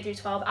me than K through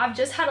 12. I've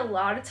just had a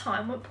lot of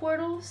time with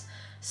Portals,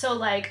 so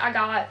like I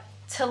got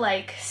to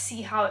like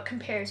see how it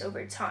compares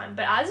over time.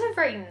 But as of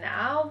right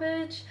now,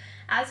 bitch,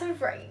 as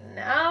of right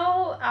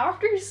now,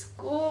 after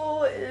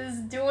school is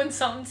doing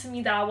something to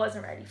me that I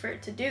wasn't ready for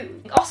it to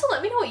do. Also,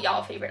 let me know what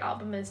y'all favorite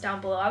album is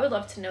down below. I would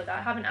love to know that.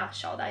 I haven't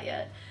asked y'all that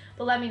yet.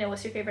 But let me know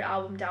what's your favorite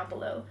album down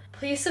below.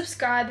 Please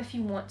subscribe if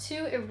you want to.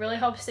 It really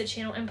helps the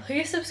channel. And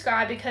please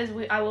subscribe because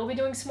I will be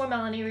doing some more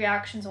Melanie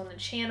reactions on the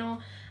channel.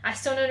 I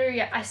still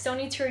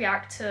need to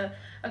react to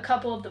a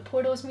couple of the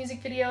Portals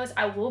music videos.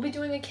 I will be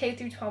doing a K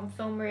through 12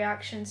 film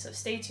reaction, so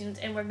stay tuned.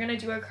 And we're gonna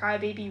do a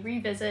Crybaby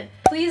revisit.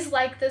 Please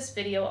like this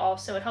video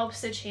also. It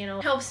helps the channel,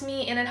 it helps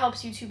me, and it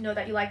helps YouTube know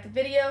that you like the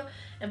video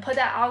and put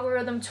that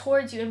algorithm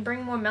towards you and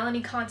bring more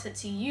Melanie content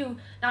to you,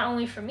 not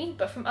only from me,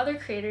 but from other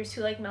creators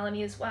who like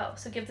Melanie as well.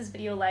 So give this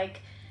video a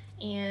like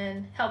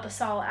and help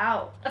us all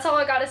out. That's all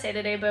I gotta say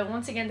today, but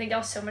once again, thank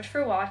y'all so much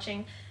for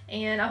watching,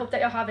 and I hope that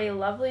y'all have a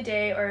lovely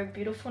day or a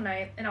beautiful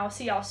night, and I'll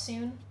see y'all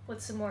soon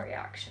with some more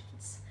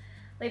reactions.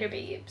 Later,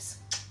 babes.